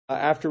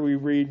after we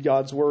read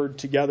God's Word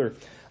together.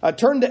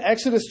 Turn to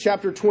Exodus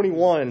chapter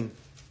 21.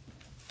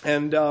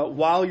 And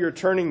while you're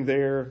turning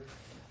there,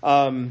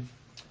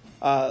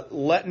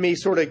 let me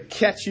sort of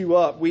catch you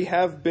up. We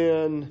have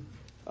been...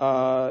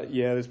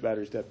 this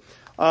battery's dead.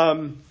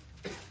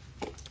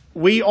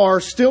 We are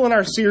still in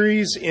our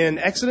series in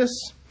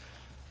Exodus.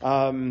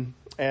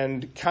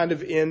 And kind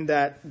of in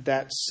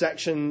that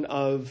section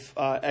of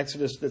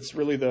Exodus that's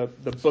really the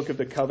book of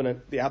the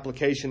covenant, the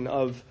application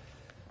of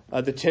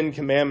the Ten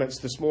Commandments.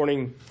 This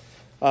morning,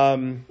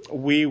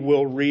 we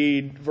will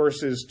read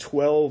verses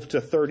 12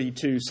 to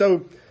 32.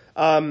 So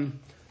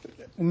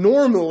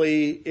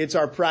normally, it's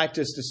our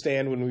practice to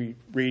stand when we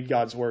read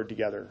God's Word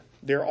together.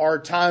 There are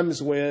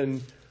times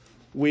when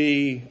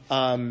we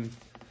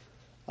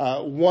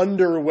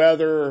wonder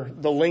whether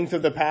the length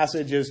of the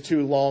passage is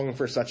too long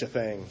for such a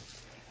thing.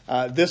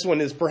 This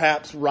one is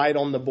perhaps right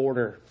on the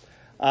border.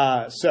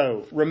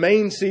 So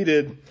remain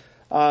seated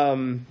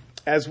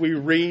as we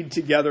read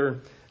together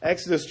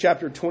Exodus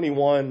chapter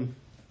 21,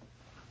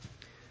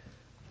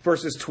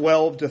 verses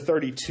 12 to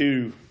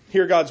 32.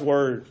 Hear God's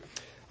word.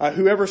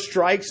 Whoever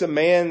strikes a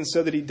man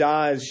so that he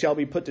dies shall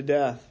be put to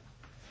death.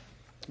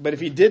 But if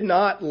he did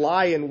not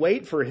lie in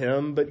wait for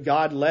him, but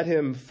God let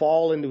him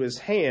fall into his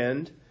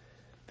hand,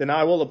 then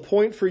I will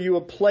appoint for you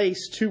a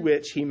place to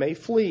which he may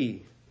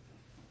flee.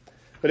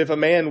 But if a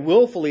man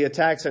willfully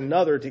attacks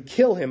another to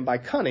kill him by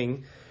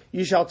cunning,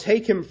 you shall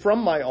take him from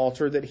my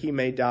altar that he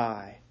may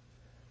die.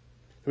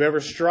 Whoever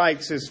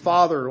strikes his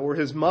father or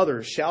his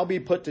mother shall be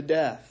put to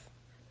death.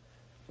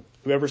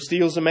 Whoever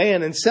steals a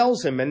man and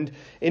sells him, and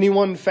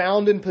anyone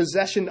found in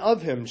possession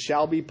of him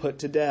shall be put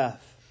to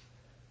death.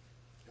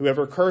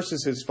 Whoever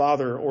curses his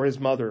father or his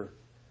mother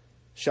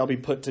shall be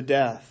put to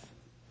death.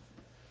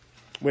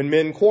 When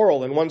men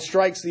quarrel and one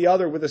strikes the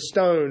other with a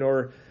stone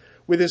or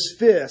with his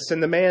fist,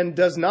 and the man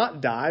does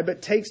not die,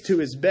 but takes to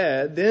his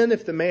bed, then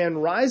if the man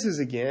rises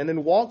again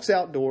and walks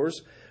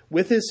outdoors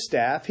with his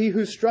staff, he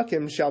who struck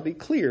him shall be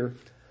clear.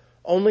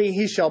 Only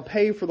he shall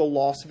pay for the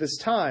loss of his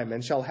time,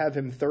 and shall have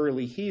him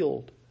thoroughly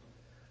healed.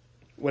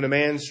 When a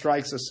man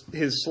strikes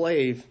his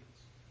slave,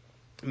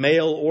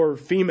 male or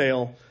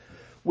female,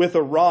 with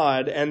a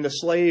rod, and the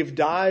slave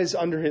dies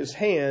under his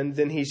hand,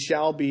 then he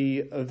shall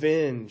be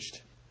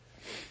avenged.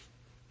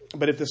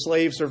 But if the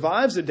slave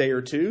survives a day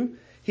or two,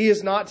 he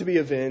is not to be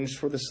avenged,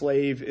 for the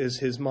slave is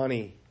his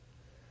money.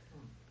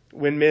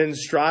 When men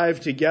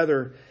strive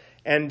together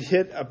and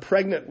hit a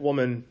pregnant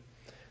woman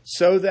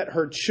so that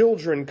her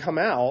children come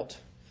out,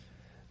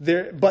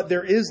 but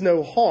there is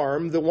no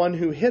harm, the one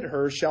who hit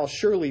her shall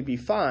surely be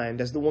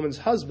fined, as the woman's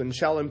husband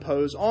shall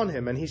impose on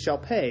him, and he shall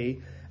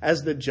pay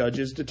as the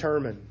judges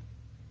determine.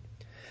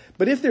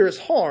 But if there is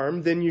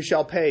harm, then you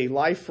shall pay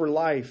life for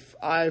life,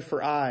 eye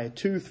for eye,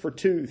 tooth for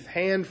tooth,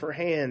 hand for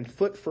hand,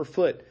 foot for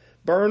foot,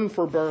 burn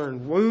for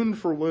burn, wound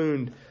for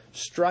wound,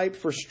 stripe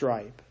for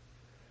stripe.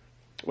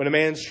 When a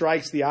man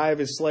strikes the eye of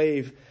his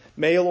slave,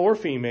 male or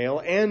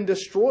female, and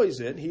destroys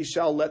it, he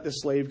shall let the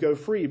slave go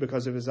free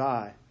because of his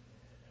eye.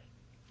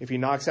 If he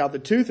knocks out the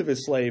tooth of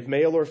his slave,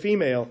 male or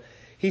female,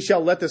 he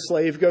shall let the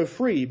slave go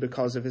free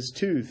because of his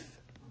tooth.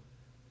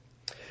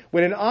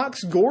 When an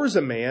ox gores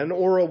a man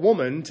or a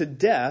woman to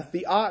death,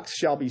 the ox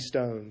shall be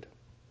stoned,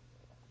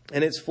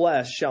 and its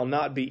flesh shall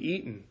not be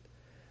eaten,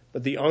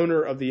 but the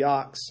owner of the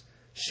ox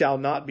shall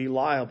not be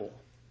liable.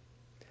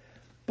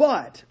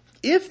 But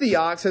if the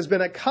ox has been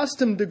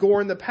accustomed to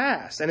gore in the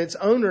past, and its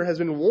owner has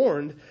been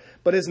warned,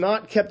 but has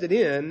not kept it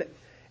in,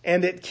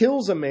 and it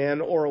kills a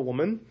man or a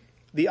woman,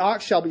 the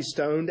ox shall be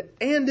stoned,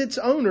 and its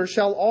owner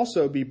shall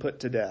also be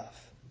put to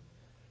death.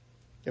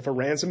 If a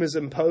ransom is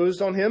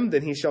imposed on him,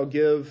 then he shall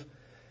give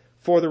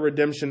for the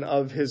redemption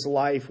of his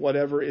life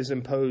whatever is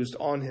imposed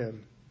on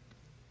him.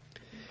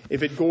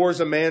 If it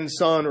gores a man's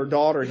son or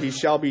daughter, he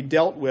shall be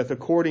dealt with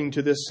according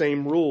to this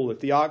same rule.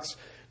 If the ox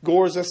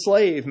gores a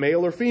slave,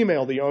 male or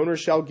female, the owner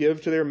shall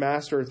give to their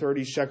master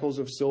 30 shekels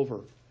of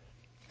silver,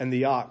 and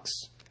the ox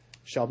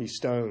shall be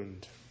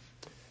stoned.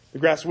 The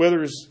grass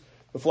withers,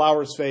 the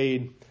flowers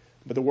fade,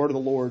 but the word of the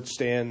Lord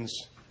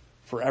stands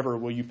forever.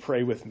 Will you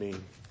pray with me?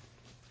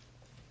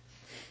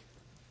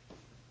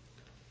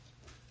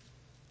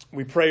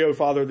 We pray, O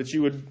Father, that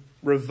you would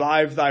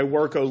revive thy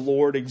work, O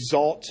Lord,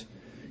 exalt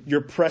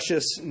your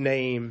precious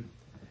name,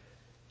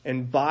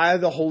 and by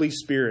the Holy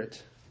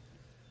Spirit,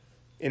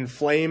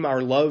 inflame our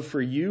love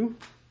for you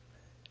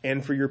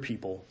and for your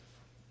people.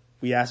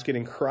 We ask it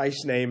in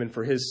Christ's name and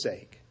for his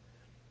sake.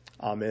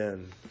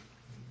 Amen.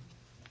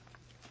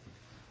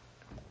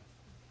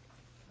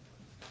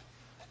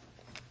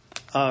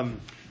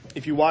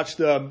 If you watch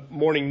the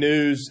morning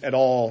news at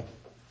all,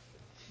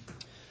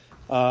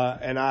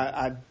 and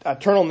I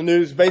turn on the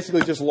news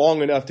basically just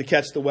long enough to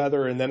catch the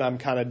weather, and then I'm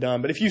kind of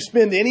done. But if you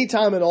spend any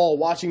time at all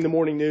watching the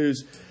morning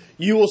news,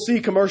 you will see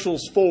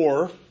commercials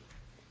for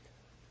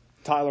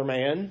Tyler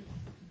Mann,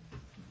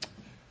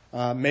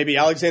 maybe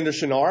Alexander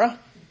Shannara,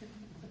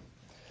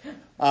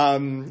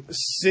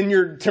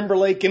 Senior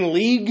Timberlake and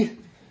League.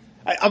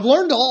 I've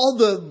learned all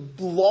the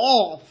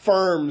law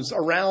firms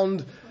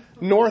around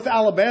North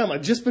Alabama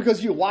just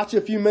because you watch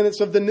a few minutes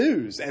of the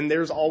news. And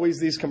there's always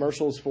these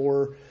commercials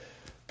for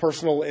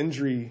personal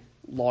injury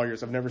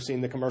lawyers. I've never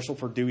seen the commercial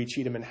for Dewey,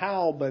 Cheatham, and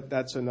Howe, but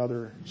that's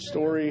another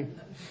story.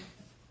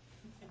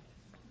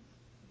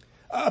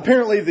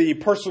 Apparently, the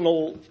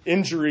personal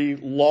injury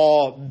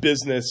law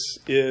business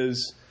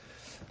is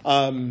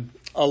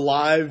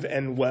alive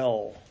and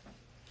well.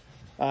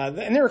 And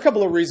there are a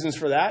couple of reasons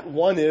for that.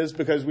 One is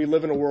because we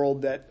live in a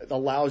world that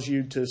allows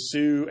you to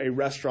sue a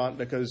restaurant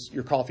because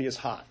your coffee is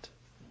hot.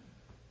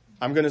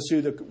 I'm going to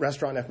sue the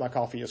restaurant if my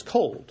coffee is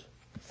cold.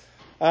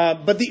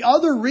 But the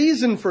other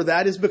reason for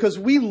that is because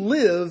we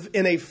live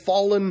in a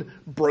fallen,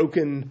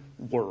 broken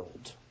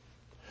world.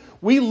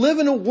 We live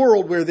in a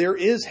world where there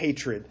is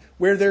hatred,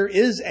 where there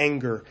is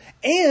anger,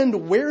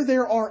 and where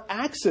there are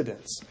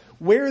accidents,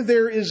 where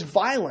there is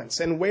violence,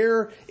 and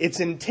where it's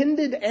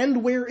intended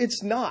and where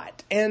it's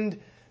not. And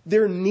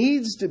there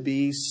needs to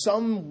be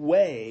some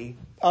way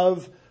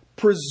of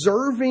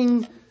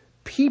preserving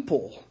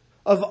people,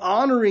 of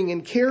honoring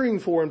and caring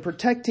for and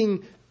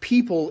protecting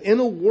people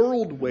in a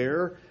world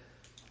where,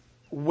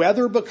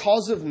 whether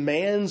because of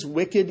man's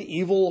wicked,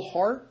 evil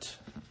heart,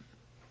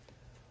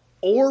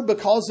 or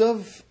because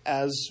of,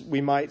 as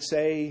we might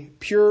say,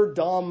 pure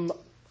dumb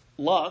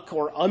luck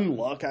or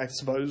unluck, I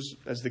suppose,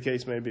 as the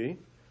case may be,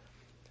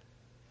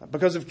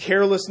 because of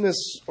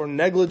carelessness or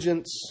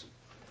negligence,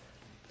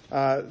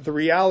 the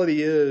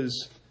reality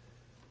is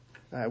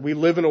we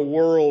live in a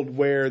world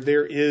where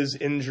there is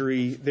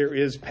injury, there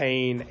is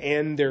pain,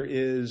 and there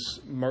is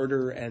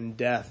murder and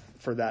death,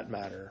 for that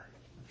matter.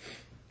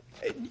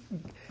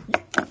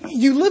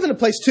 You live in a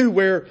place, too,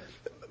 where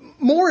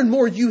more and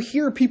more you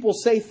hear people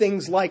say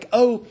things like,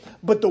 oh,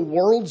 but the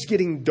world's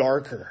getting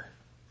darker.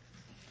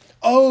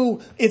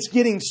 Oh, it's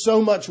getting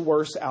so much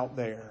worse out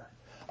there.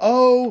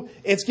 Oh,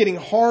 it's getting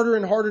harder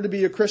and harder to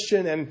be a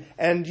Christian.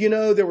 And you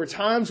know, there were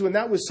times when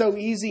that was so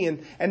easy.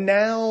 And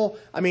now,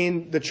 I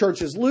mean, the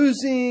church is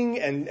losing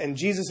and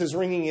Jesus is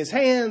wringing his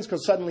hands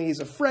because suddenly he's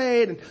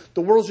afraid. And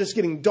the world's just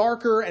getting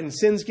darker and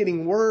sin's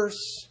getting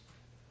worse.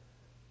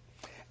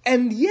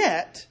 And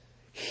yet,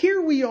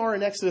 here we are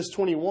in Exodus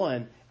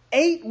 21,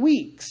 8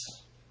 weeks-ish.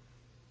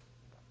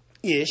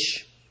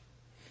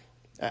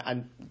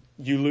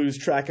 You lose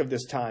track of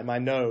this time, I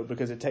know,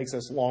 because it takes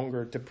us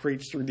longer to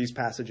preach through these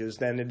passages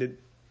than it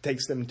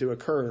takes them to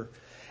occur.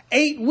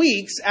 8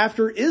 weeks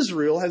after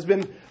Israel has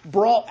been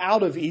brought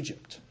out of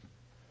Egypt.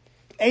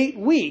 8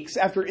 weeks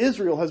after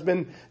Israel has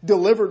been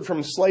delivered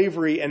from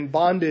slavery and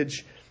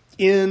bondage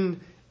in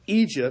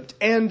Egypt.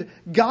 And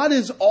God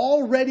is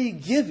already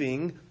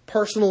giving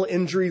personal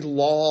injury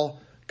law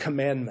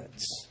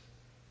commandments.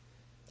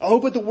 Oh,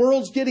 but the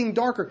world's getting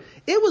darker.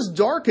 It was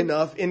dark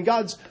enough in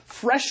God's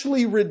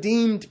freshly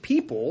redeemed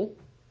people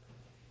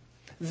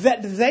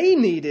that they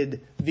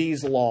needed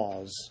these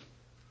laws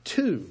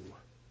too.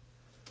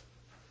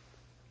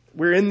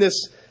 We're in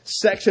this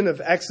section of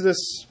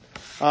Exodus,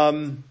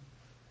 the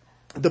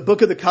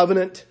book of the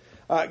covenant.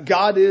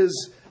 God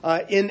is,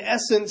 in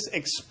essence,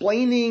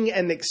 explaining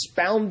and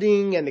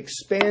expounding and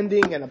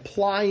expanding and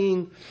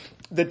applying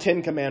the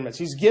Ten Commandments.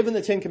 He's given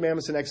the Ten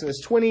Commandments in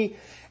Exodus 20,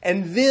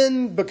 and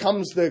then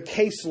becomes the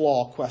case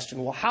law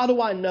question. Well, how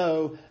do I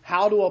know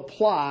how to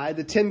apply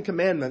the Ten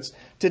Commandments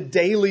to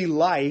daily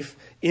life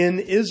in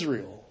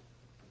Israel?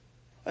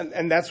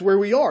 And that's where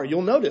we are.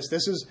 You'll notice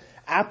this is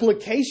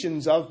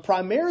applications of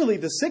primarily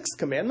the Sixth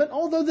Commandment,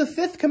 although the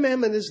Fifth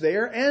Commandment is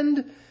there,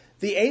 and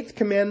the Eighth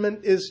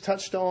Commandment is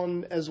touched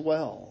on as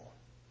well.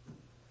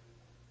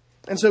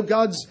 And so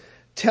God's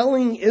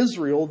telling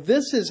Israel,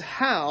 this is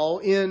how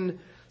in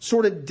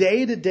sort of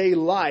day-to-day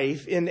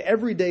life, in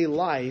everyday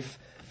life,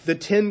 the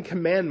Ten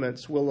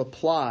Commandments will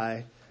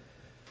apply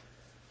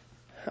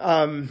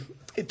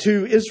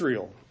to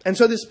Israel. And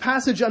so this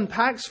passage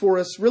unpacks for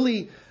us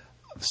really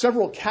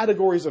several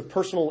categories of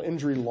personal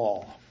injury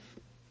law.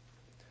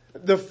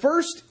 The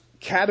first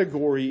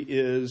category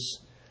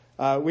is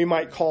we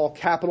might call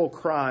capital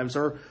crimes,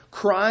 or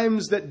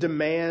crimes that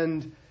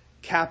demand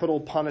capital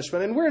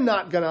punishment. And we're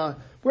not going to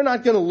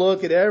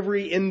look at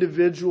every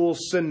individual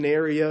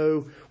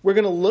scenario. We're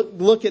going to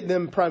look at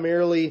them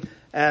primarily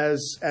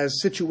as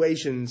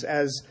situations,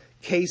 as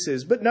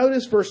cases. But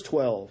notice verse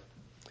 12.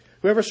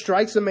 Whoever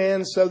strikes a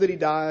man so that he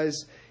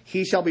dies,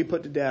 he shall be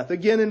put to death.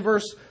 Again in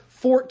verse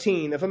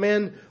 14, if a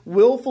man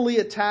willfully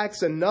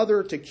attacks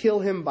another to kill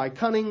him by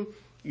cunning,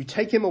 you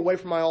take him away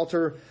from my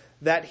altar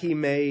that he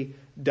may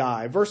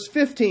die. Verse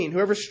 15,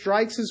 whoever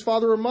strikes his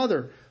father or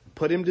mother,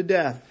 put him to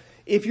death.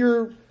 If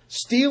you're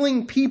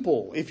stealing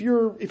people, if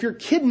you're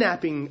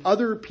kidnapping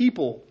other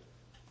people,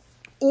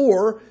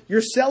 or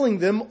you're selling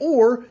them,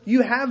 or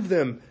you have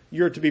them,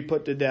 you're to be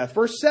put to death.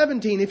 Verse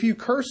 17, if you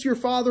curse your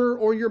father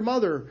or your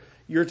mother,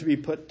 you're to be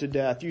put to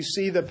death. You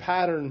see the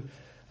pattern.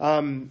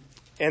 And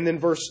then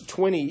verse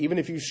 20, even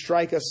if you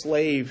strike a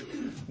slave,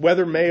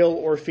 whether male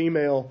or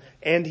female,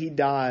 and he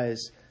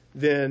dies,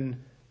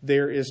 then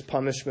there is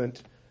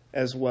punishment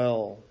as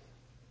well.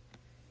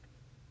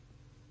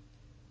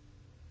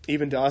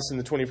 Even to us in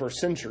the 21st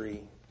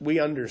century, we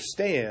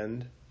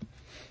understand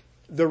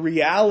the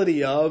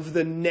reality of,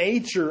 the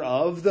nature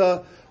of,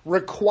 the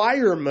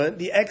requirement,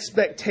 the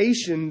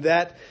expectation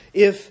that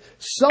if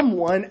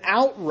someone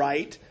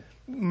outright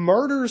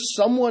murders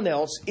someone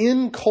else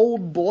in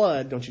cold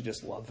blood, don't you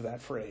just love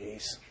that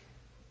phrase?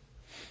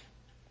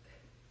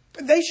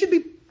 They should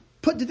be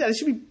put to death. They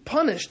should be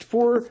punished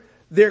for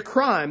their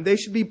crime. They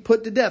should be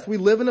put to death. We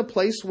live in a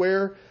place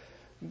where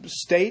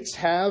states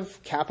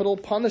have capital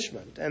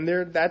punishment, and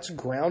that's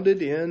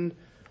grounded in,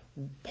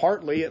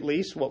 partly at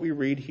least, what we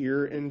read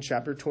here in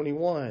chapter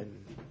 21.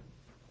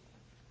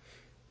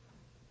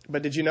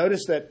 But did you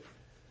notice that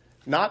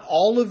not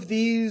all of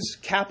these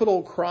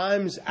capital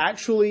crimes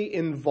actually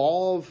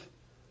involve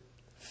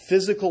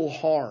physical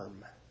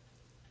harm?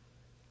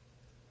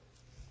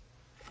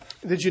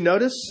 Did you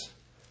notice?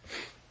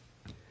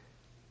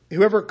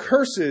 Whoever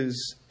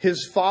curses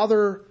his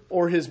father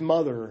or his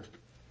mother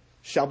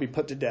shall be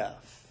put to death.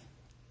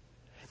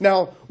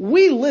 Now,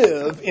 we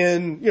live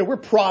in, we're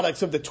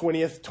products of the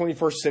 20th,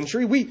 21st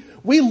century. We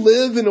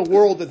live in a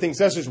world that thinks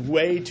that's just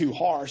way too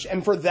harsh.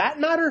 And for that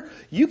matter,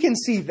 you can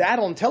see that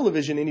on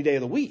television any day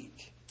of the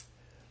week.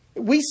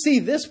 We see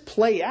this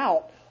play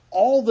out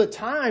all the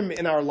time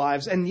in our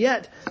lives. And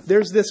yet,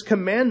 there's this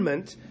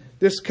command,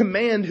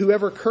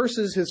 whoever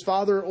curses his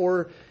father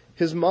or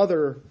his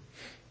mother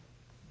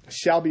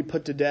shall be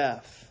put to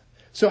death.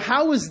 So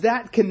how is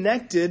that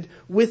connected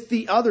with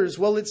the others?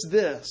 Well, it's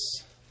this.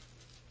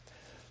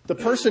 The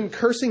person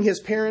cursing his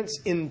parents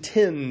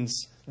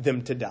intends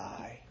them to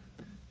die.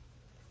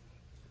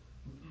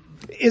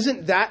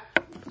 Isn't that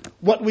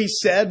what we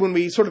said when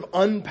we sort of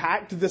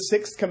unpacked the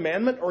sixth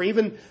commandment or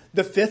even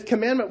the fifth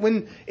commandment?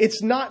 When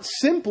it's not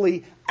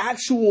simply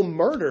actual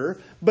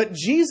murder, but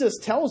Jesus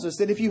tells us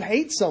that if you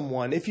hate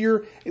someone, if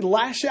you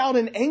lash out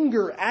in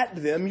anger at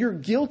them, you're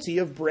guilty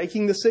of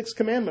breaking the sixth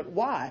commandment.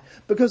 Why?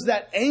 Because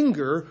that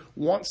anger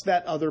wants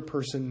that other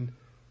person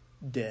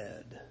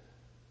dead.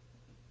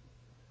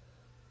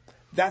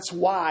 That's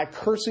why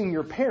cursing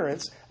your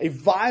parents, a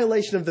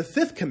violation of the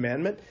fifth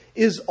commandment,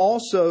 is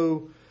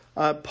also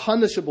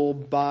punishable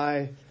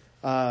by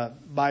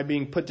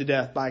being put to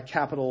death, by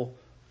capital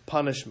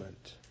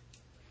punishment.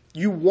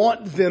 You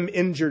want them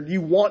injured.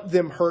 You want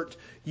them hurt.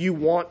 You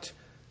want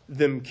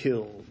them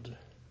killed.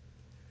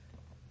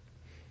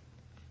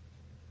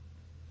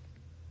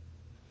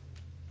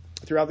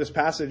 Throughout this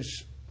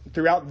passage,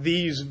 throughout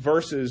these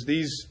verses,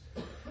 these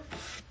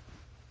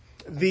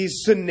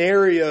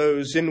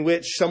scenarios in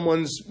which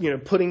someone's,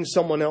 putting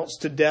someone else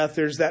to death,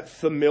 there's that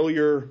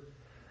familiar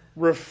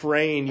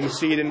refrain. You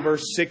see it in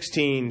verse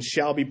 16,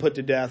 shall be put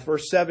to death.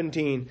 Verse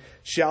 17,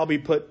 shall be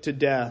put to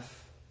death.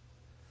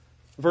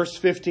 Verse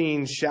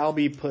 15, shall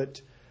be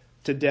put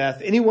to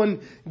death. Anyone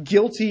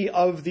guilty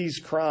of these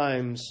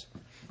crimes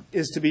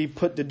is to be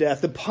put to death.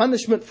 The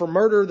punishment for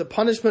murder, the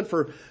punishment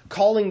for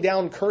calling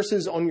down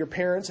curses on your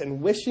parents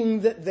and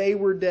wishing that they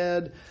were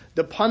dead,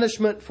 the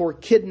punishment for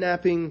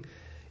kidnapping,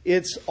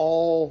 it's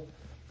all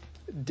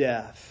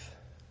death.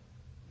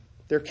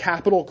 They're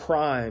capital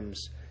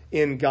crimes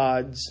in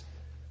God's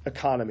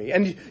economy.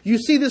 And you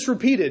see this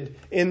repeated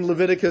in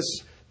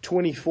Leviticus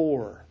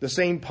 24. The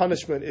same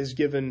punishment is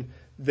given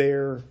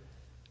there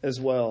as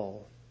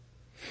well.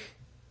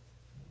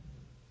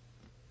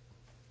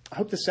 I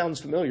hope this sounds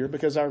familiar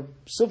because our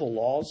civil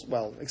laws,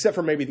 well, except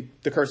for maybe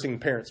the cursing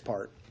parents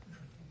part,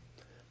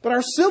 but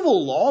our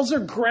civil laws are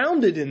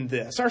grounded in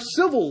this. Our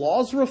civil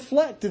laws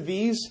reflect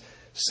these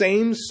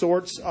same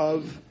sorts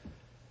of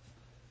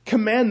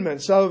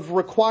commandments, of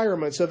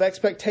requirements, of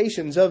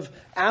expectations, of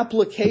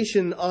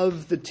application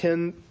of the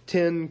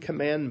Ten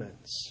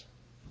Commandments.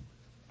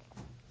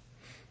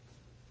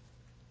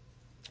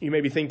 You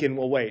may be thinking,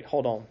 well, wait,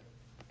 hold on.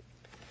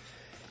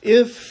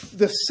 If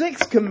the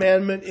sixth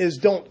commandment is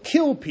don't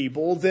kill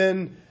people,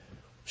 then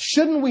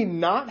shouldn't we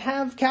not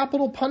have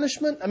capital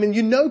punishment? I mean,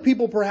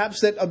 people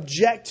perhaps that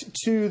object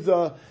to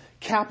the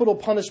capital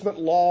punishment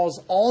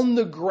laws on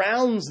the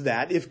grounds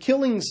that if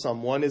killing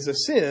someone is a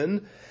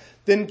sin,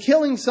 then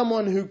killing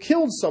someone who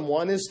killed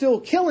someone is still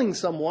killing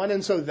someone,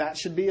 and so that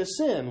should be a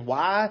sin.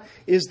 Why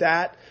is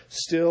that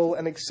still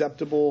an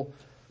acceptable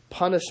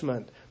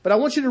punishment? But I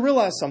want you to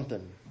realize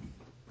something.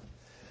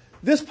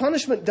 This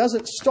punishment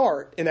doesn't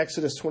start in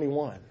Exodus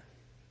 21.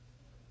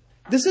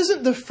 This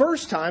isn't the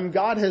first time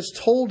God has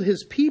told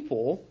his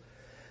people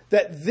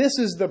that this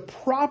is the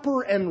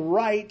proper and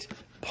right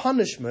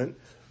punishment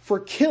for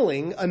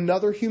killing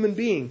another human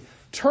being.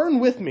 Turn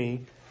with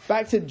me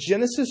back to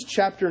Genesis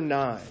chapter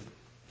 9.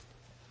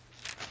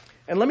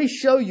 And let me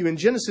show you in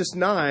Genesis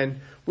 9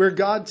 where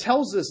God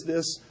tells us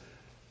this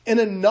in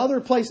another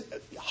place,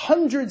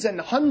 hundreds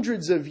and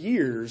hundreds of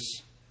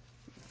years,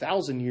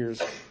 1,000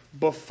 years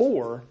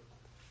before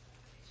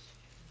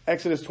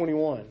Exodus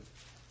 21.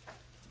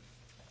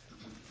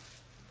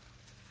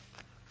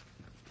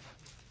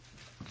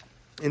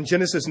 In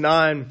Genesis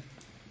 9,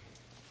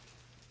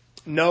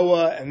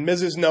 Noah and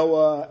Mrs.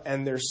 Noah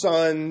and their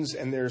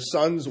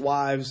sons'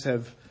 wives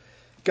have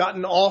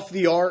gotten off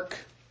the ark.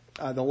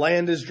 The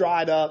land is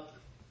dried up.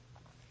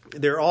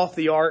 They're off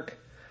the ark.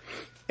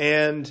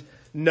 And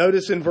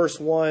notice in verse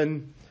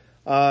 1,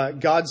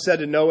 God said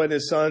to Noah and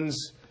his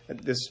sons,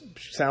 this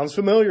sounds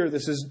familiar,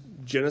 this is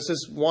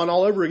Genesis 1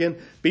 all over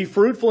again, be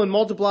fruitful and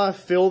multiply,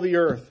 fill the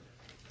earth.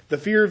 The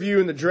fear of you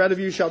and the dread of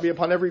you shall be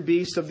upon every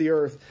beast of the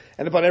earth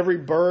and upon every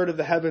bird of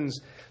the heavens.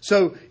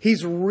 So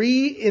he's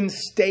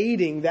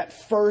reinstating that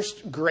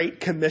first great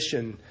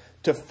commission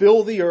to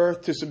fill the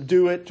earth, to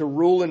subdue it, to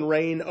rule and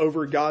reign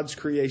over God's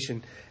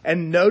creation.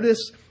 And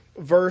notice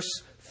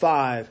verse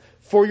 5.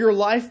 For your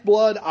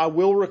lifeblood I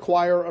will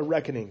require a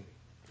reckoning.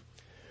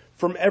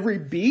 From every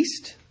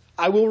beast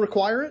I will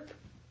require it,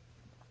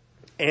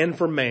 and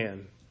from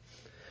man.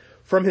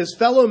 From his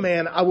fellow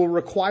man I will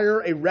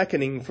require a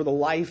reckoning for the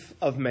life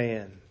of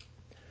man.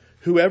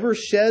 Whoever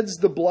sheds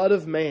the blood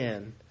of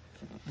man,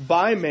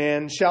 by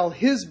man shall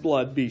his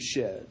blood be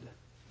shed.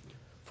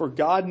 For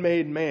God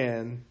made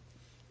man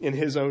in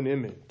his own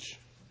image.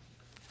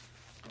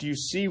 Do you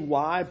see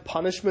why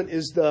punishment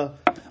is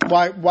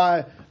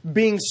why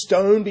being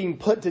stoned, being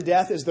put to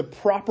death is the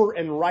proper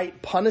and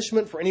right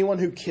punishment for anyone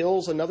who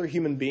kills another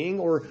human being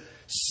or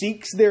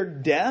seeks their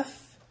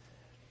death?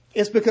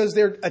 It's because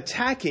they're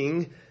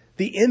attacking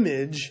the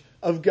image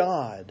of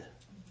God.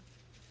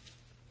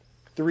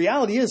 The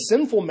reality is,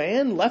 sinful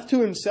man, left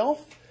to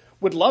himself,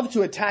 would love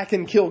to attack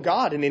and kill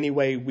God in any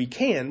way we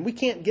can. We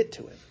can't get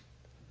to it.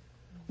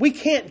 We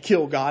can't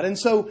kill God. And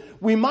so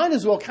we might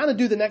as well kind of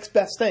do the next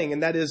best thing,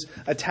 and that is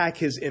attack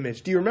his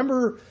image. Do you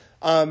remember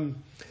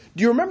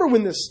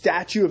when the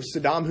statue of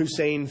Saddam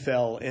Hussein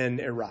fell in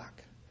Iraq?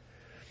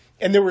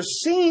 And there were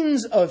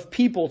scenes of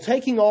people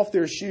taking off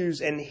their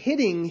shoes and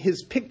hitting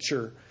his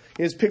picture.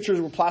 His pictures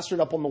were plastered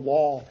up on the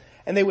wall.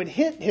 And they would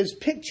hit his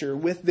picture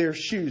with their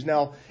shoes.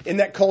 Now, in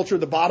that culture,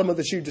 the bottom of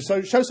the shoe, to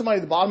show somebody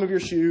the bottom of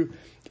your shoe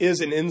is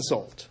an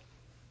insult.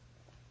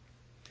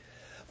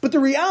 But the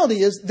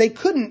reality is they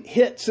couldn't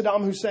hit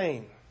Saddam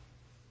Hussein.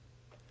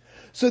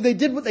 So they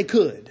did what they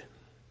could.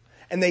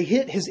 And they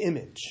hit his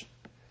image.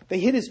 They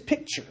hit his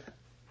picture.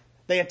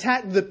 They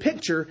attacked the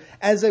picture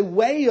as a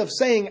way of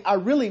saying, I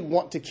really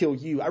want to kill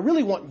you. I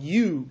really want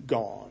you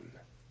gone.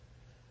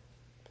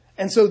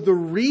 And so the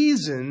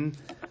reason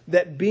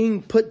that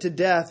being put to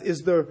death is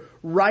the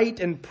right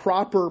and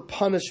proper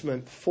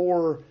punishment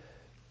for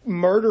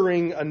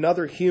murdering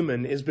another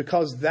human is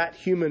because that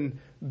human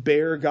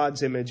bear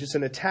God's image. It's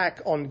an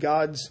attack on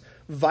God's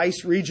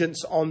vice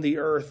regents on the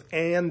earth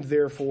and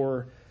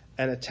therefore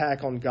an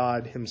attack on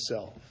God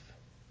himself.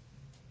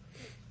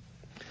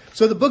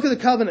 So the Book of the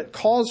Covenant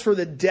calls for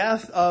the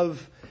death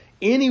of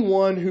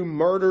anyone who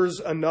murders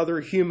another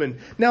human.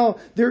 Now,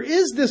 there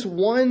is this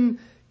one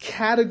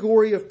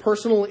category of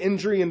personal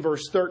injury in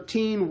verse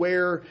 13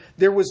 where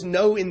there was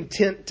no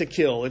intent to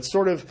kill. It's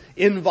sort of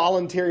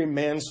involuntary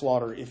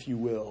manslaughter, if you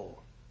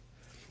will.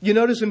 You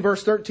notice in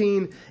verse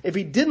 13, if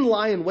he didn't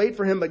lie in wait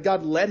for him, but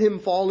God let him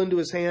fall into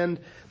his hand,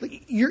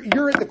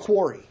 you're at the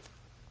quarry.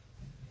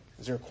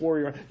 Is there a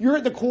quarry around? You're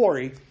at the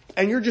quarry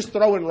and you're just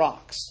throwing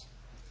rocks.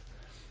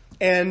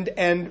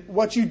 And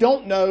what you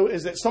don't know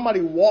is that somebody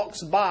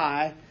walks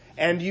by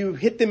and you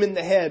hit them in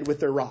the head with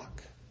their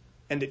rock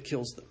and it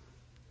kills them.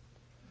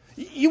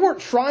 You weren't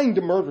trying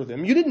to murder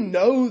them. You didn't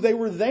know they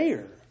were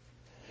there.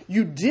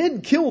 You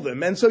did kill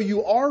them, and so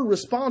you are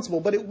responsible,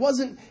 but it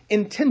wasn't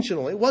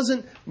intentional. It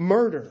wasn't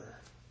murder.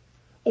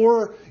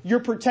 Or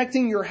you're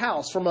protecting your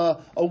house from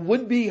a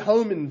would-be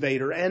home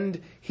invader, and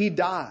he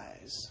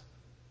dies.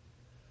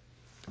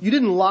 You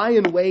didn't lie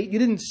in wait. You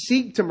didn't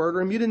seek to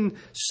murder him. You didn't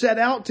set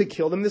out to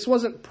kill them. This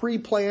wasn't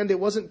pre-planned. It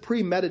wasn't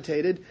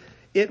premeditated.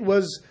 It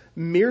was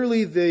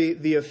merely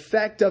the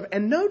effect of...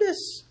 And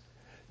notice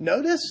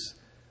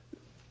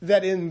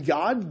that in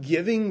God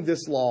giving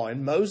this law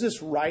and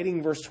Moses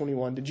writing verse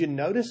 21, did you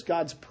notice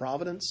God's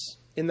providence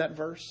in that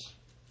verse?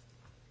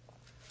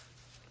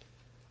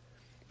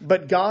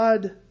 But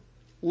God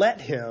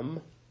let him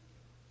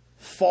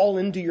fall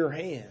into your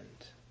hand.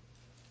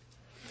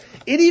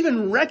 It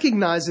even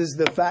recognizes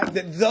the fact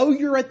that though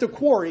you're at the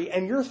quarry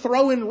and you're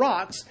throwing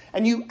rocks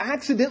and you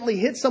accidentally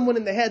hit someone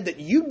in the head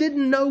that you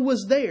didn't know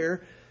was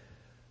there,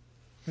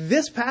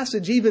 this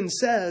passage even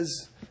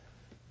says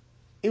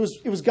it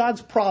was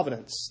God's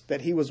providence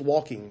that he was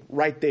walking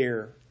right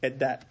there at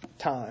that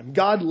time.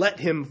 God let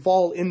him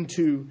fall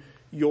into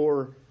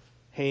your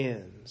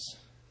hands.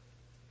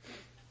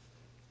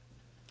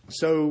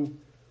 So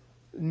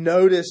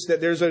notice that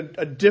there's a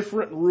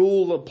different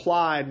rule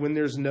applied when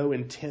there's no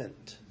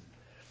intent.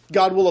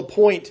 God will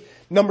appoint,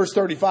 Numbers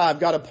 35,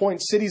 God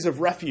appoints cities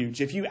of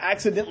refuge. If you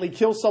accidentally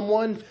kill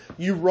someone,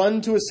 you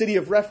run to a city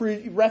of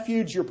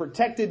refuge, you're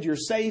protected, you're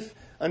safe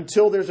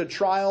until there's a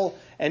trial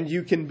and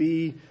you can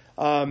be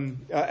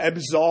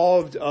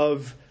absolved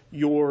of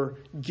your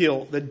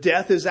guilt. The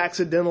death is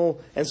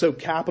accidental, and so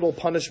capital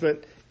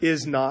punishment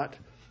is not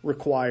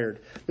required.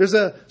 There's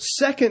a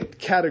second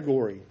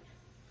category.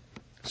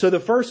 So the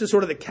first is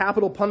sort of the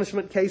capital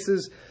punishment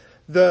cases.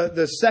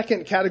 The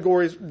second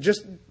category is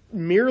just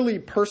merely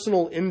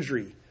personal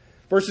injury.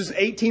 Verses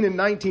 18 and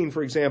 19,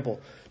 for example.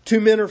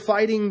 Two men are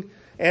fighting,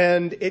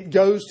 and it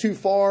goes too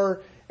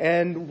far,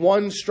 and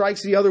one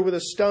strikes the other with a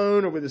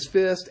stone or with his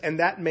fist, and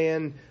that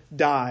man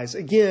dies.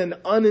 Again,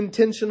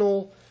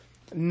 unintentional,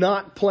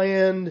 not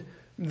planned,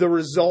 the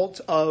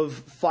result of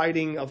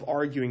fighting, of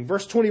arguing.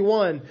 Verse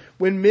 21,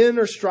 when men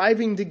are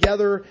striving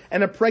together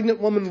and a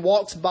pregnant woman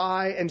walks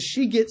by and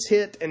she gets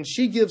hit and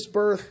she gives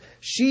birth,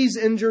 she's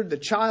injured, the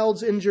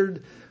child's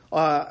injured,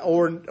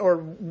 or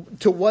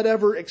to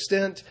whatever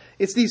extent.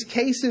 It's these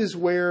cases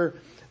where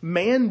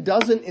man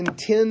doesn't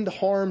intend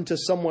harm to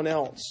someone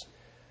else,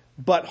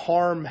 but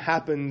harm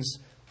happens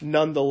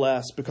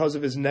nonetheless because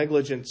of his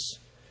negligence.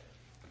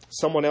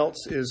 Someone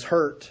else is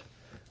hurt,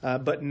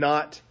 but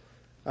not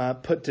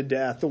put to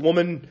death. The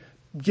woman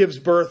gives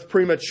birth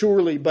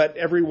prematurely, but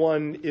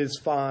everyone is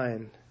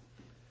fine.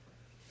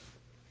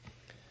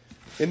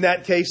 In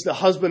that case, the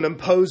husband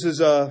imposes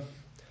a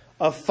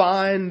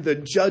fine. The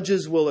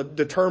judges will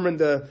determine,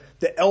 the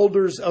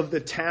elders of the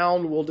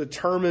town will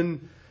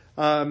determine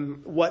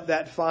what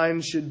that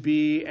fine should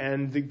be,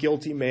 and the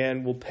guilty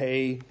man will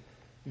pay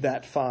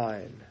that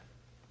fine.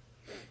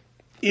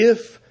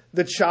 If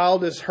the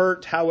child is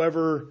hurt,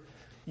 however,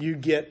 you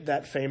get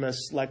that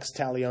famous lex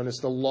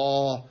talionis, the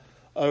law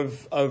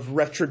of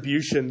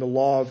retribution, the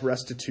law of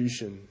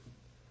restitution,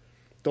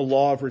 the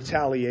law of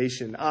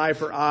retaliation, eye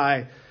for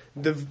eye.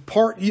 The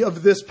part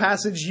of this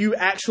passage you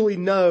actually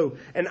know,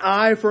 an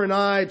eye for an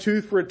eye,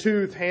 tooth for a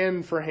tooth,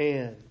 hand for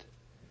hand.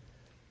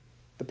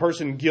 The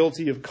person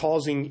guilty of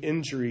causing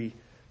injury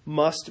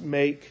must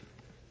make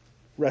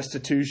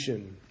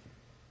restitution.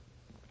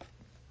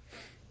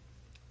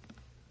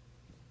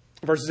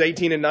 Verses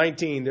 18 and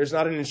 19, there's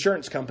not an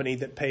insurance company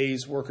that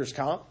pays workers'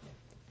 comp.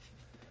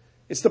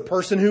 It's the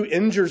person who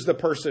injures the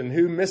person,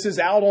 who misses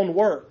out on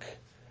work.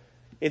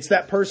 It's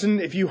that person,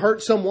 if you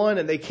hurt someone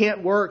and they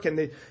can't work,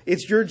 and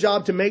it's your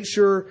job to make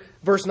sure,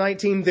 verse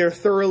 19, they're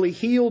thoroughly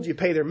healed. You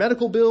pay their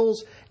medical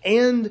bills,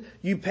 and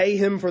you pay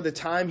him for the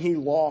time he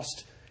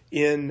lost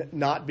in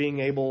not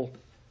being able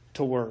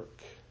to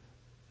work.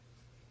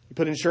 You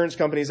put insurance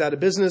companies out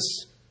of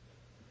business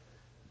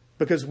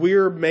because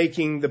we're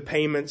making the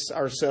payments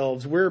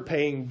ourselves. We're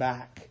paying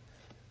back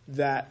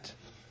that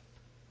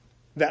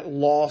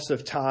loss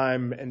of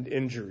time and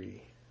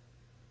injury.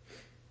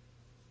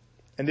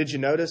 And did you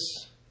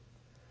notice?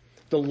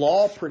 The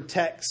law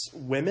protects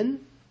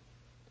women,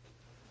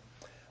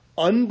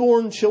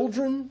 unborn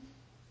children,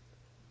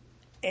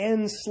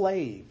 and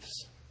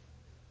slaves.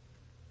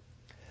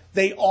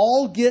 They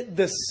all get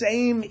the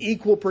same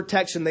equal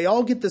protection. They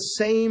all get the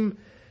same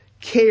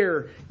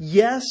care.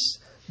 Yes,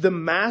 the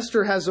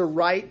master has a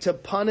right to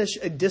punish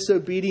a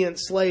disobedient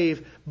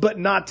slave, but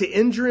not to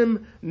injure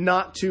him,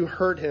 not to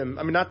hurt him.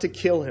 Not to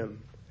kill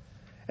him.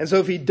 And so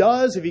if he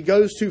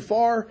goes too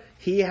far,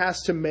 he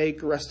has to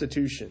make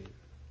restitution.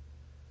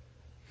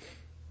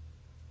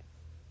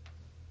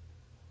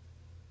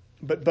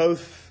 But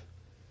both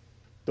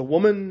the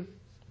woman,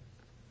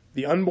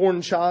 the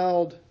unborn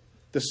child,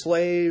 the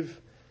slave,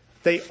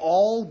 they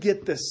all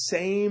get the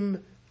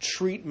same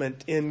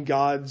treatment in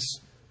God's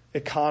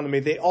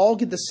economy. They all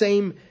get the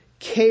same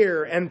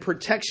care and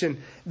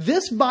protection.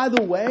 This, by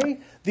the way,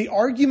 the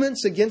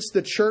arguments against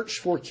the church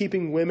for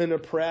keeping women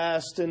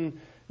oppressed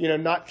and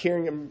not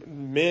caring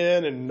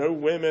men and no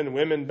women,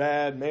 women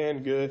bad,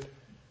 man good.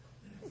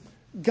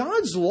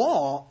 God's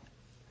law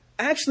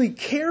actually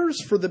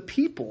cares for the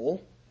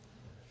people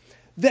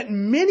that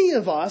many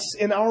of us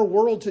in our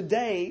world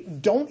today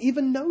don't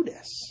even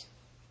notice.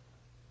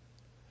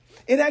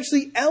 It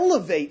actually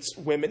elevates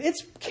women.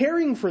 It's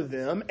caring for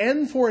them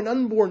and for an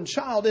unborn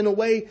child in a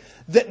way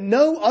that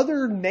no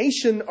other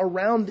nation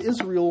around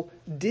Israel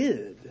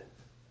did.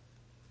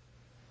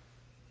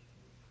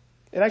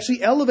 It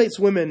actually elevates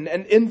women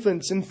and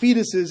infants and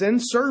fetuses and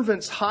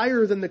servants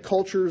higher than the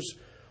cultures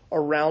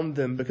around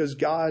them because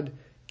God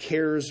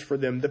cares for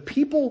them. The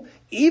people,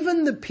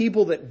 even the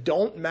people that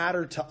don't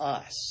matter to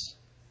us,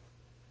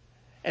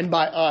 and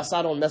by us,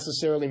 I don't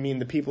necessarily mean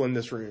the people in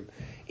this room.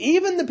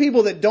 Even the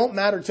people that don't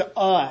matter to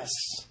us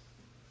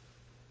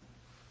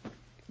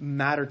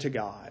matter to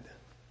God.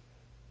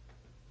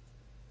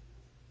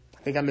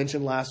 I think I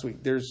mentioned last week,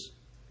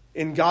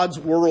 in God's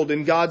world,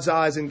 in God's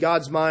eyes, in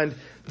God's mind,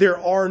 there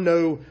are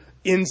no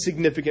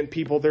insignificant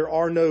people. There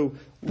are no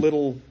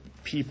little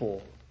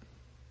people.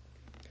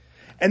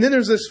 And then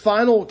there's this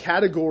final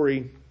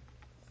category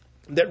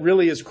that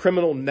really is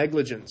criminal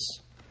negligence.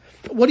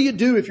 What do you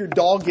do if your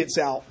dog gets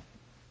out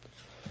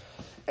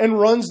and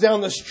runs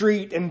down the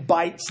street and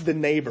bites the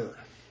neighbor?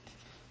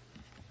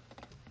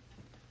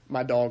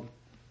 My dog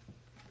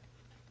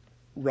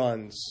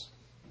runs.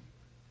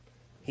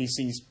 He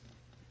sees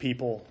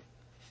people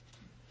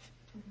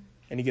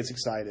and he gets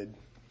excited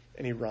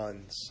and he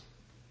runs.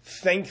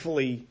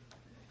 Thankfully,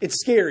 it's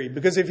scary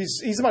because if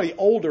he's somebody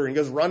older and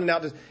goes running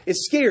out,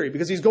 it's scary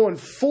because he's going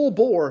full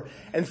bore.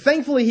 And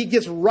thankfully, he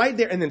gets right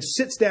there and then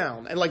sits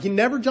down. And he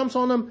never jumps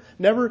on them,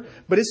 never.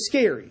 But it's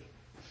scary.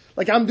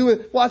 I'm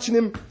watching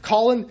him,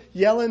 calling,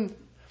 yelling.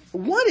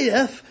 What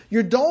if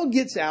your dog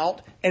gets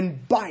out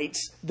and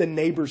bites the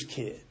neighbor's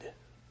kid?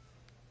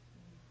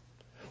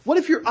 What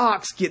if your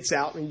ox gets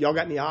out? Y'all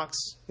got any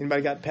ox?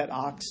 Anybody got pet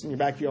ox in your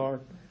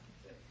backyard?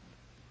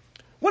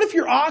 What if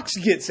your ox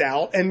gets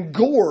out and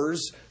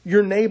gores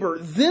your neighbor?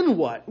 Then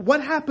what?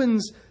 What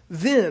happens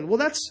then? Well,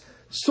 that's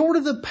sort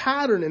of the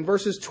pattern in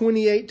verses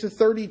 28 to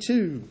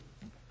 32.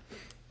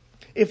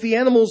 If the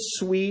animal's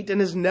sweet and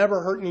has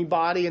never hurt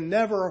anybody and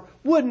never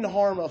wouldn't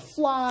harm a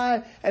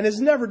fly and has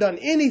never done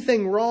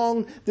anything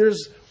wrong,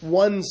 there's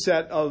one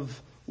set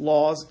of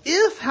laws.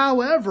 If,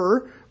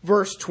 however,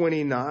 verse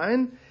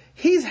 29,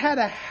 he's had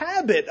a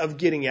habit of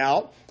getting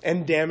out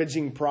and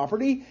damaging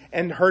property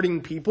and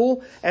hurting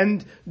people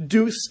and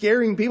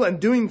scaring people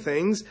and doing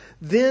things,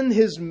 then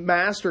his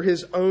master,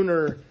 his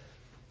owner,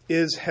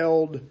 is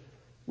held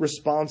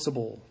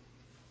responsible.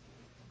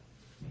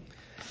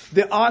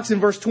 The ox in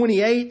verse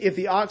 28, if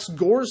the ox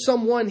gores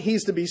someone,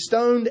 he's to be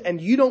stoned, and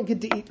you don't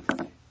get to eat.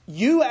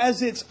 You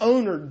as its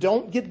owner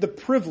don't get the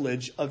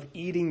privilege of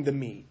eating the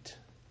meat.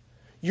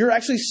 You're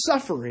actually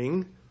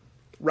suffering,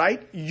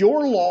 right,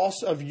 your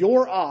loss of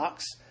your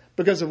ox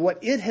because of what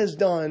it has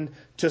done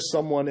to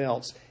someone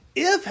else.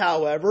 If,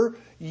 however,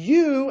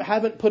 you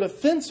haven't put a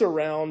fence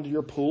around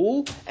your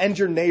pool and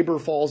your neighbor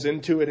falls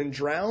into it and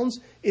drowns,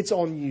 it's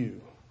on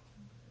you.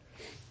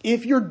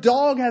 If your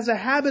dog has a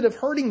habit of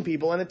hurting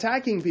people and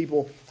attacking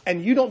people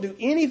and you don't do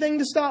anything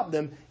to stop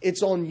them,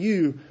 it's on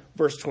you,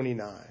 verse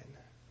 29.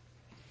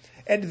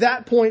 At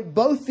that point,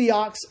 both the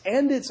ox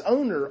and its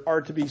owner are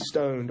to be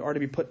stoned, are to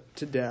be put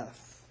to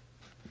death.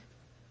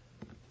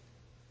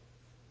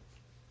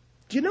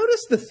 Do you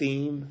notice the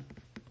theme?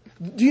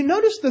 Do you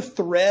notice the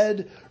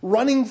thread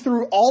running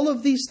through all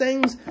of these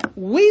things?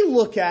 We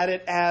look at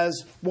it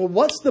as, well,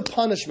 what's the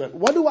punishment?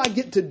 What do I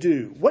get to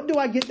do? What do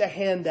I get to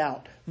hand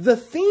out? The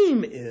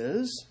theme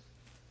is,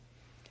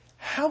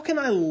 how can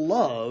I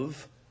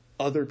love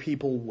other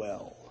people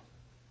well?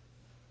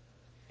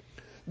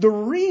 The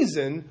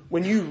reason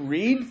when you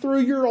read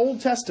through your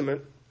Old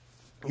Testament,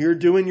 you're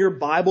doing your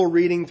Bible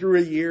reading through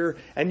a year,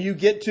 and you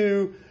get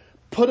to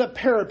put a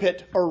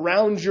parapet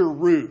around your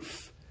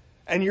roof.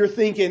 And you're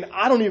thinking,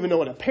 I don't even know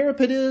what a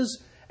parapet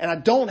is, and I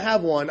don't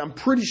have one, I'm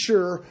pretty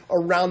sure,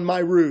 around my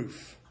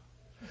roof.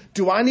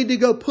 Do I need to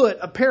go put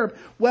a parapet?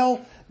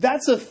 Well,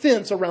 that's a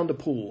fence around a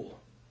pool.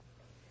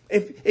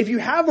 If you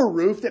have a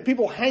roof that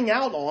people hang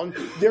out on,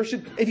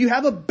 if you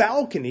have a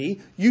balcony,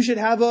 you should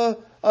have a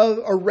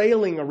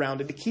railing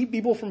around it to keep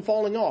people from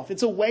falling off.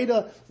 It's a way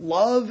to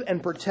love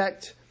and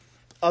protect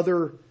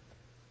other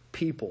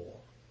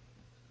people.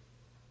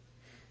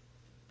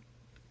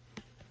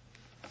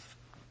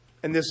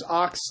 And this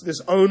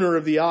owner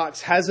of the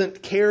ox,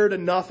 hasn't cared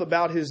enough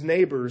about his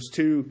neighbors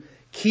to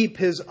keep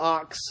his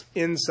ox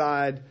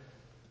inside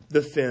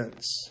the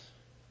fence.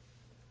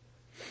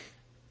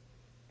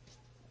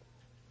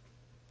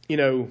 You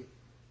know,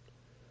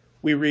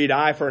 we read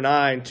eye for an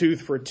eye and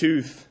tooth for a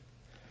tooth.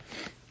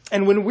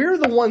 And when we're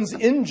the ones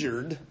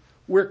injured,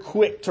 we're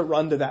quick to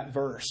run to that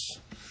verse.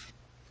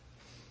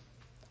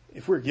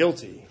 If we're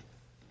guilty.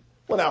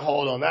 Well, now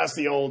hold on. That's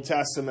the Old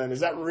Testament.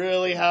 Is that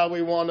really how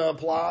we want to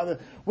apply?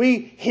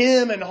 We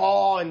hem and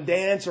haw and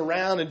dance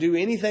around and do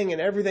anything and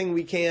everything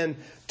we can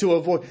to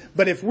avoid.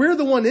 But if we're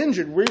the one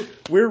injured,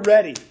 we're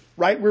ready,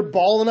 right? We're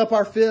balling up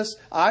our fists.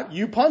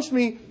 You punched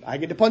me. I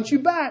get to punch you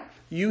back.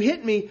 You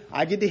hit me.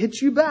 I get to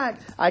hit you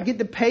back. I get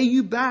to pay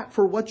you back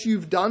for what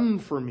you've done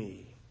for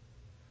me.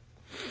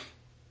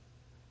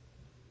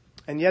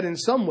 And yet in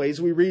some ways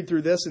we read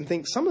through this and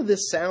think some of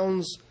this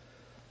sounds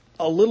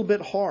a little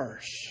bit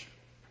harsh.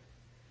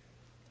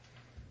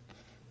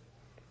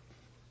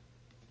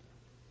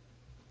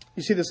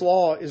 You see, this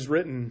law is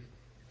written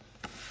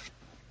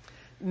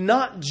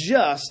not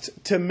just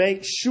to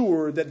make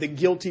sure that the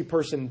guilty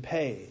person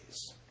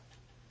pays.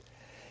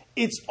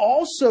 It's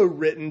also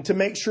written to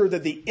make sure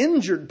that the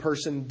injured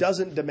person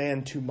doesn't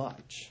demand too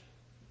much.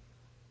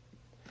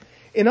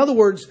 In other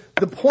words,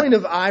 the point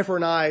of eye for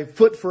an eye,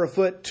 foot for a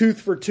foot, tooth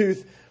for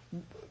tooth,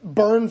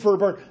 burn for a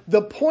burn.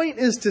 The point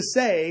is to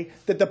say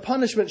that the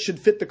punishment should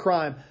fit the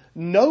crime,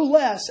 no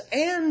less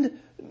and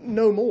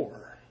no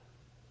more.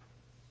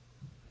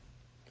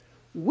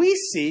 We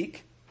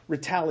seek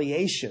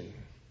retaliation.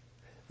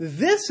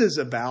 This is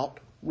about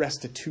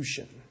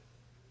restitution.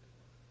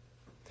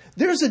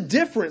 There's a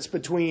difference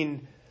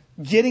between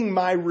getting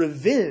my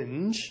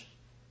revenge.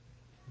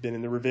 Been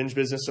in the revenge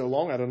business so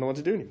long, I don't know what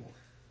to do anymore.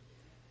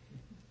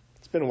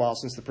 It's been a while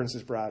since The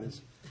Princess Bride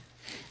is.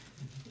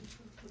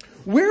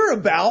 We're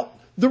about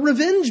the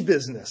revenge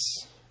business.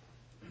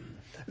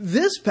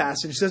 This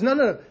passage says,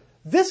 no.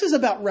 This is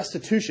about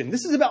restitution.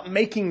 This is about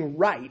making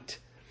right,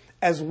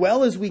 as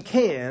well as we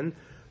can,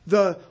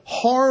 the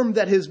harm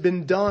that has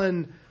been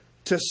done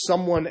to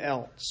someone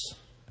else.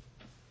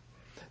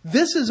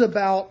 This is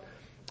about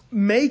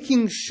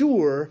making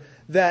sure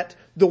that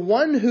the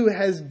one who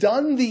has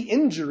done the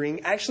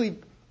injuring actually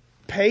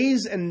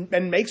pays and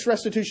makes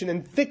restitution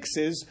and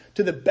fixes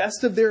to the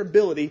best of their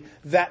ability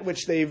that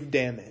which they've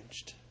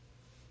damaged.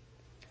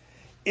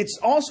 It's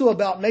also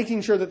about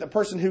making sure that the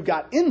person who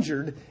got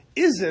injured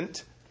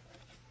isn't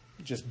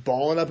just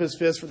balling up his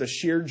fist for the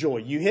sheer joy.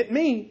 You hit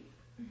me.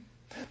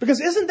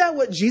 Because isn't that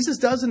what Jesus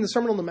does in the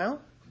Sermon on the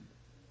Mount?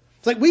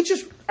 It's like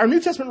our New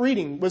Testament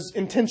reading was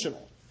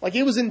intentional. Like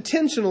it was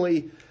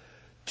intentionally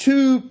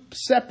two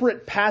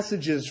separate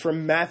passages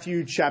from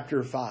Matthew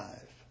chapter 5.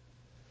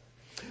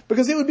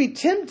 Because it would be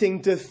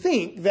tempting to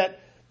think that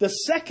the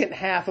second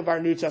half of our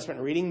New Testament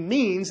reading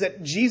means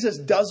that Jesus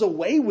does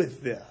away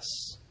with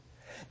this.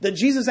 That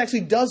Jesus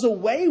actually does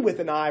away with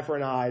an eye for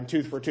an eye and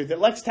tooth for a tooth. That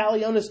lex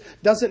talionis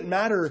doesn't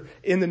matter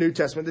in the New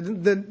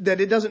Testament.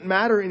 That it doesn't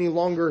matter any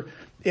longer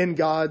in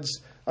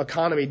God's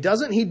economy.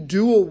 Doesn't he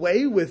do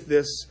away with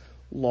this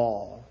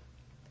law?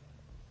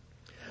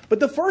 But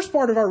the first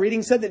part of our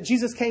reading said that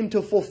Jesus came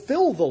to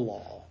fulfill the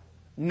law,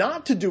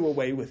 not to do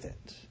away with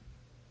it.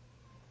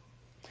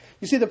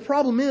 You see, the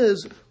problem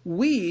is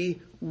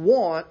we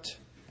want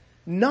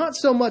not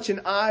so much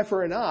an eye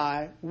for an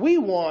eye. We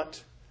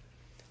want,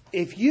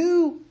 if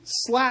you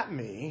slap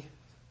me,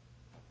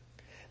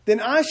 then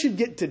I should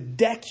get to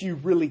deck you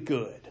really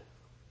good.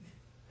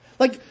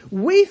 Like,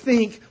 we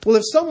think, well,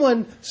 if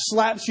someone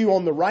slaps you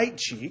on the right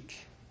cheek,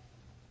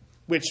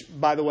 which,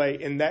 by the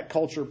way, in that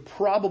culture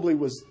probably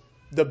was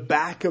the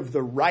back of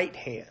the right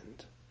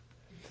hand.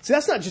 See,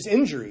 that's not just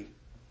injury.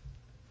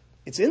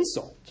 It's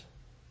insult.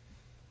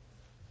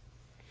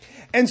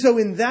 And so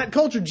in that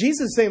culture,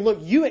 Jesus is saying, look,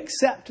 you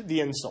accept the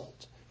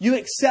insult. You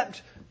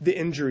accept the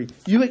injury.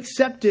 You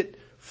accept it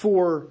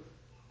for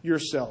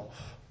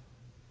yourself.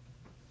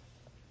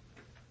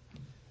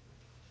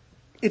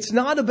 It's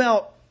not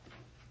about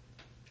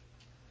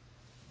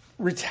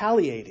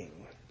retaliating.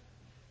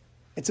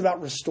 It's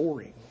about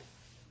restoring.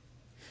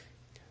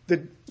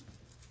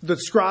 The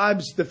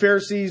scribes, the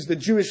Pharisees, the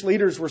Jewish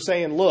leaders were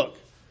saying, look,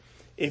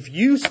 if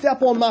you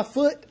step on my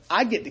foot,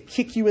 I get to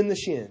kick you in the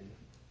shin.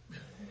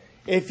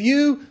 If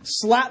you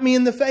slap me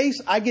in the face,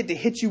 I get to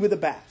hit you with a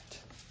bat.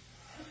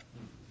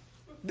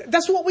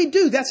 That's what we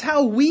do. That's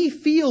how we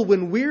feel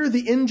when we're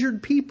the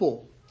injured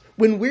people.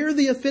 When we're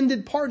the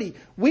offended party,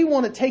 we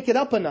want to take it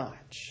up a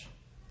notch.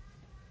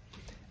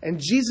 And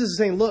Jesus is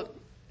saying, look,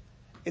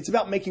 it's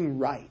about making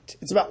right.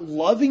 It's about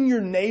loving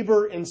your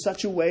neighbor in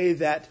such a way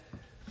that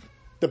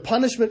the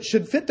punishment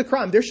should fit the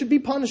crime. There should be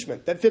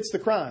punishment that fits the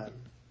crime.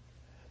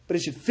 But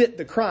it should fit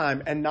the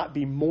crime and not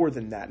be more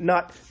than that.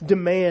 Not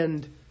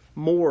demand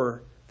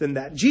more than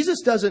that.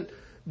 Jesus doesn't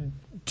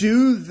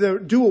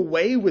do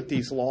away with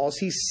these laws.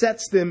 He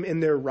sets them in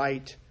their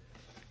right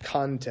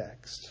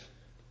context.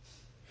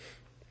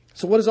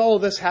 So what does all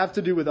of this have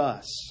to do with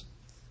us?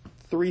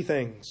 3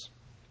 things.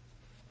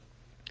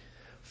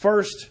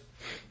 First,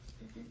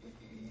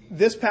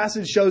 this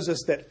passage shows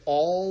us that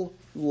all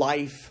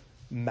life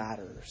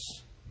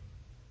matters.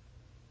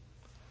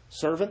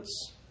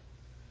 Servants,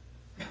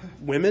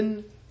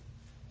 women,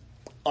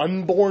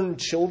 unborn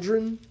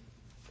children,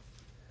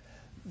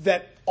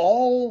 that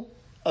all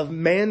of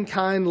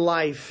mankind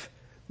life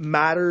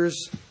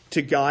matters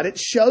to God. It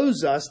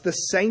shows us the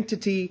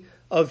sanctity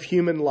of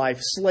human life.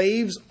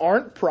 Slaves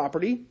aren't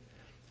property,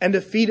 and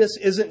a fetus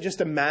isn't just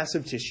a mass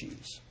of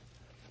tissues.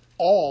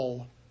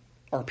 All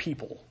are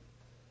people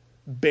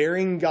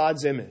bearing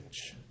God's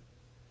image.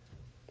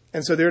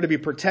 And so they're to be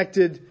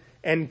protected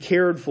and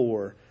cared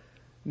for,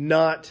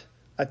 not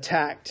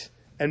attacked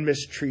and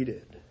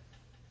mistreated.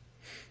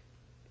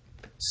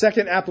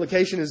 Second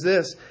application is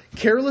this: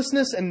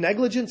 carelessness and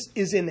negligence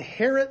is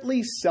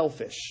inherently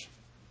selfish.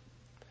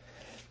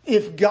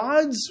 If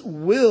God's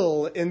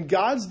will and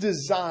God's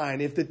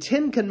design, if the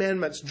 10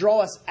 Commandments draw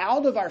us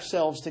out of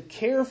ourselves to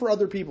care for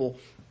other people,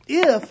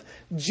 if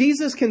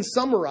Jesus can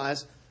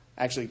summarize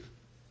the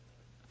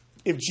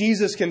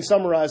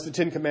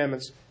 10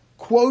 Commandments,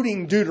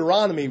 quoting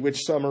Deuteronomy,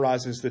 which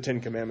summarizes the 10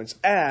 Commandments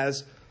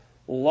as,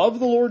 love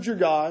the Lord your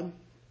God,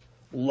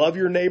 love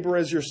your neighbor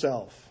as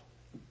yourself.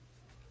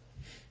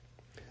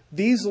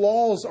 These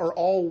laws are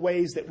all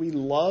ways that we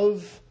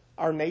love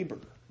our neighbor.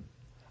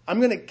 I'm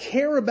going to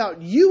care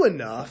about you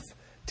enough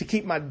to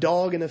keep my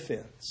dog in a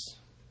fence.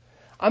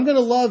 I'm going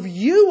to love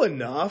you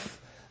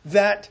enough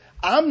that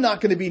I'm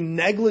not going to be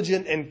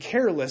negligent and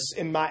careless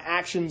in my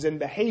actions and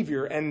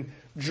behavior and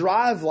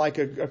drive like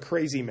a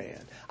crazy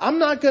man. I'm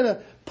not going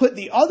to put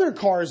the other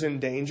cars in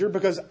danger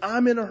because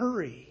I'm in a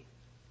hurry.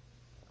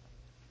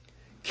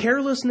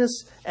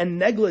 Carelessness and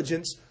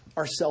negligence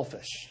are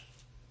selfish.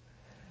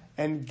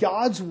 And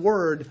God's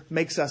word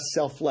makes us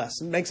selfless.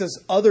 It makes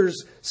us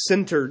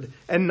others-centered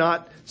and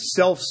not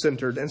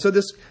self-centered. And so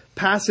this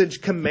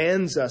passage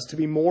commands us to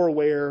be more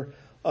aware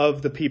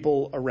of the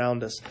people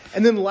around us.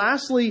 And then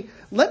lastly,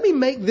 let me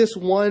make this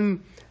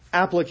one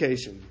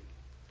application.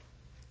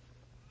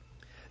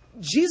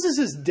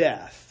 Jesus'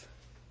 death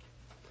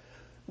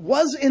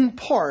was in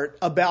part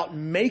about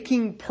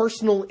making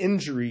personal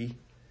injury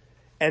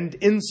and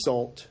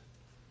insult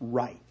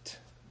right.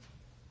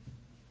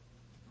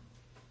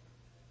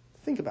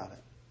 Think about it.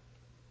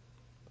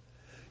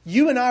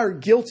 You and I are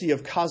guilty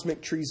of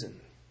cosmic treason.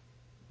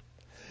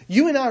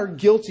 You and I are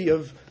guilty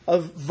of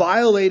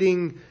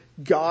violating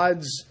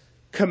God's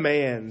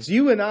commands.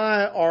 You and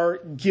I are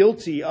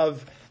guilty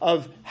of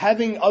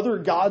having other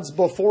gods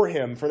before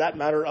Him, for that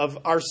matter,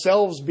 of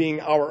ourselves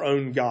being our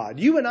own God.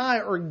 You and I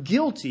are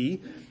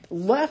guilty.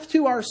 Left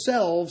to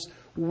ourselves,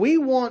 we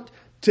want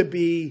to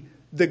be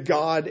the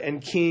God and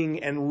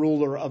King and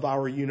ruler of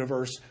our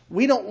universe.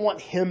 We don't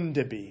want Him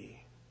to be.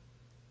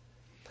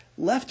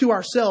 left to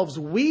ourselves,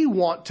 we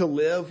want to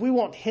live. We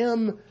want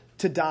him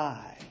to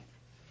die.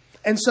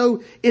 And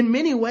so in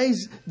many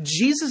ways,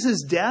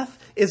 Jesus' death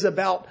is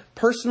about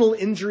personal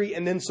injury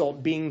and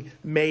insult being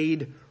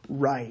made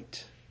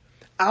right.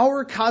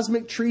 Our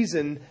cosmic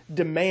treason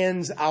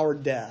demands our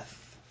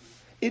death.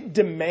 It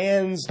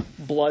demands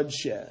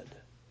bloodshed.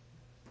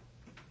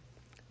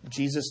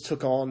 Jesus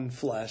took on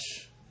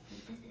flesh,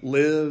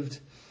 lived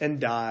and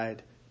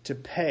died to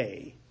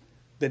pay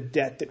the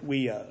debt that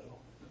we owe.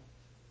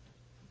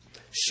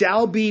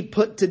 Shall be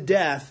put to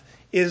death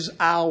is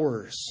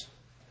ours.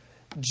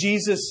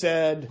 Jesus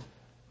said,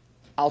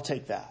 I'll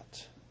take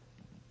that.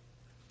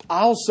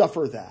 I'll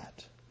suffer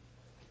that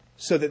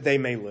so that they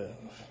may live.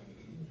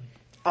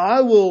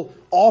 I will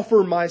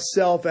offer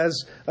myself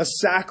as a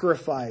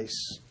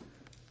sacrifice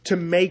to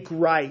make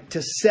right,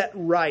 to set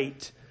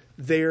right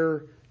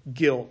their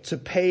guilt, to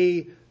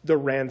pay the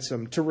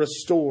ransom, to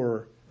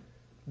restore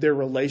their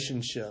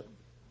relationship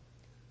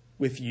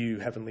with you,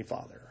 Heavenly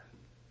Father.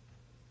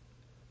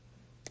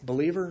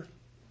 Believer,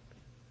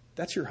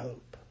 that's your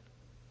hope.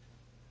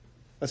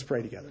 Let's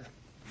pray together.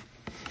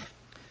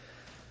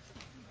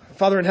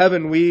 Father in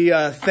heaven, we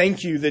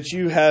thank you that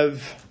you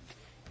have,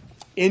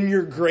 in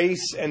your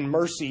grace and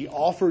mercy,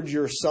 offered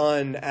your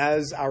Son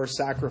as our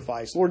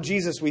sacrifice. Lord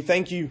Jesus, we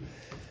thank you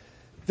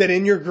that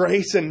in your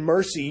grace and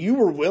mercy, you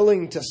were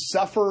willing to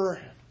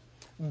suffer,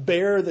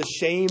 bear the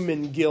shame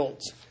and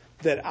guilt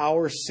that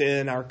our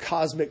sin, our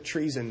cosmic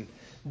treason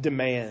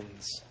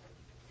demands,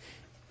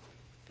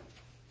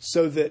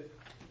 so that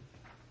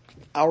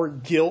our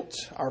guilt,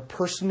 our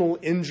personal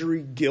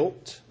injury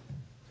guilt,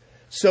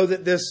 so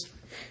that this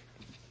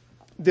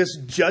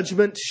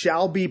judgment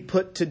shall be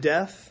put to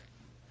death,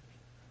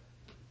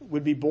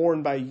 would be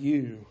borne by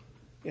you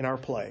in our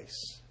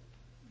place.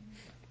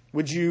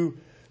 Would you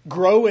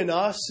grow in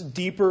us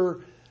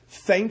deeper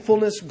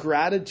thankfulness,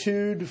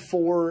 gratitude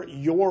for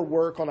your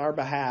work on our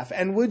behalf?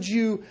 And would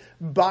you,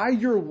 by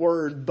your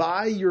word,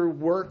 by your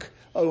work,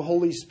 O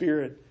Holy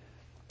Spirit,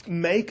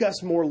 make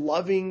us more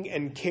loving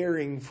and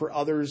caring for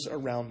others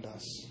around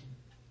us?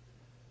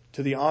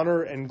 To the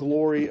honor and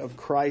glory of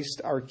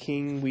Christ our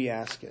King, we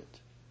ask it.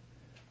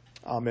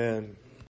 Amen.